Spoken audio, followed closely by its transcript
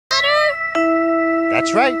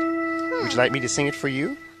That's right. Would you like me to sing it for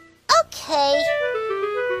you? Okay.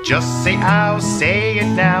 Just say ow, say it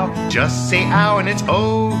now. Just say ow and it's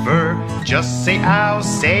over. Just say ow,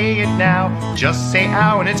 say it now. Just say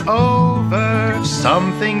ow and it's over.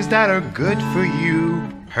 Some things that are good for you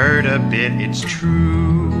hurt a bit, it's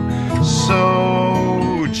true.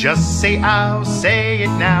 So just say ow, say it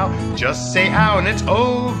now. Just say ow and it's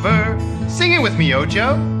over. Sing it with me,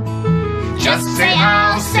 Ojo. Just say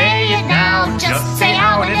ow, say it now. Just say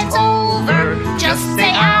ow and it's over. Just say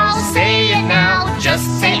ow, say it now. Just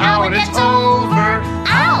say ow and it's over.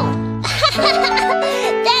 Ow!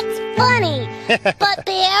 That's funny. But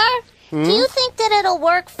Bear, do you think that it'll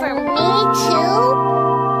work for me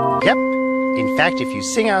too? Yep. In fact, if you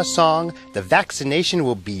sing our song, the vaccination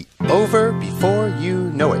will be over before you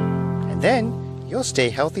know it. And then you'll stay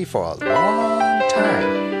healthy for a long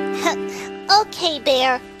time. Okay,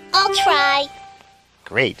 Bear. I'll try.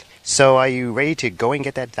 Great. So are you ready to go and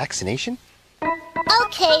get that vaccination?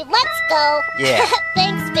 Okay, let's go. Yeah.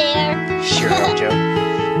 Thanks, Bear. Sure, Ojo.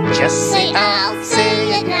 Just say ow,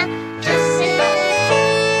 say it now. Just say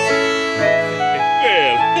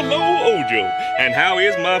Well, hello, Ojo. And how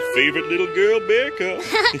is my favorite little girl, Bear Cub?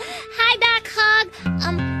 Hi, Doc Hog.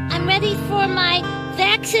 I'm ready for my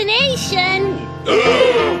vaccination.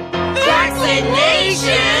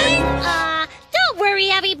 Vaccination? Don't worry,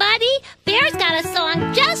 everybody. Bear's got a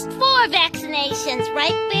song just for vaccinations,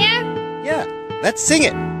 right, Bear? Yeah. Let's sing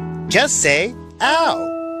it. Just say ow.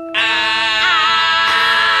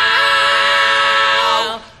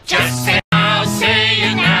 Ow! Just say ow, say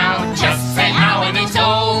it now. Just say ow and it's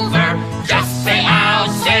over. Just say ow,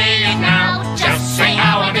 say it now. Just say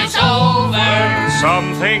ow and it's over.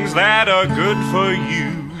 Some things that are good for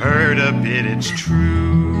you Hurt a bit, it's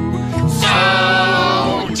true.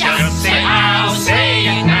 So just say ow, say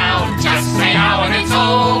it now. Just say ow and it's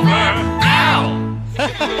over. Ow!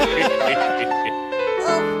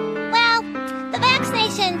 Well, the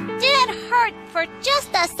vaccination did hurt for just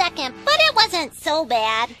a second, but it wasn't so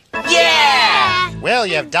bad. Yeah! Well,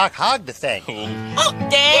 you have Doc Hogg to thank. Oh,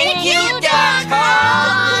 thank you, Doc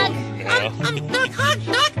Hog! Doc Hogg,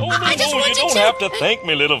 Doc, Oh, I just no, want you don't have to thank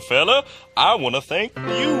me, little fella. I want to thank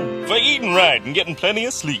you for eating right and getting plenty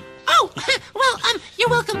of sleep. Oh, well, you're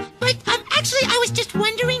welcome. But actually, I was just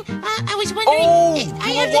wondering. Oh,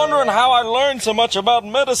 you were wondering how I learned so much about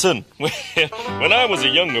medicine. When I was a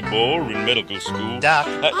younger boy in medical school. Doc,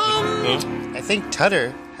 I I think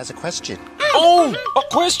Tutter has a question. Oh, a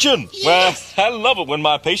question. Well, I love it when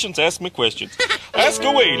my patients ask me questions. Ask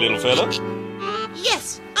away, little fella.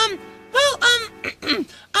 Yes.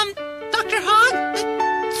 Dr. Hogg,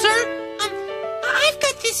 sir, I've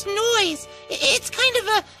got this noise. It's kind of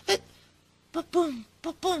a ba-boom,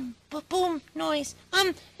 ba-boom, ba-boom noise.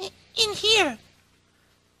 In here.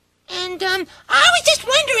 And, I was just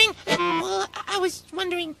wondering,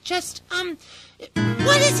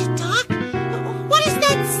 what is it, Doc? What is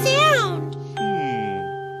that sound?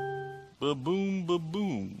 Ba-boom,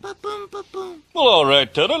 ba-boom. Ba-boom, ba-boom. Well, all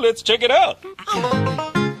right, Tutter, let's check it out.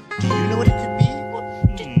 Oh, Do you know what it could be?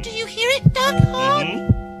 do you hear it, Doc Hogg?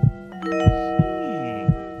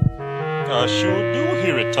 I sure do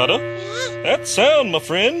hear it, Tutter. That sound, my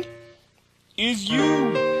friend, is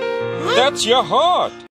you. That's your heart.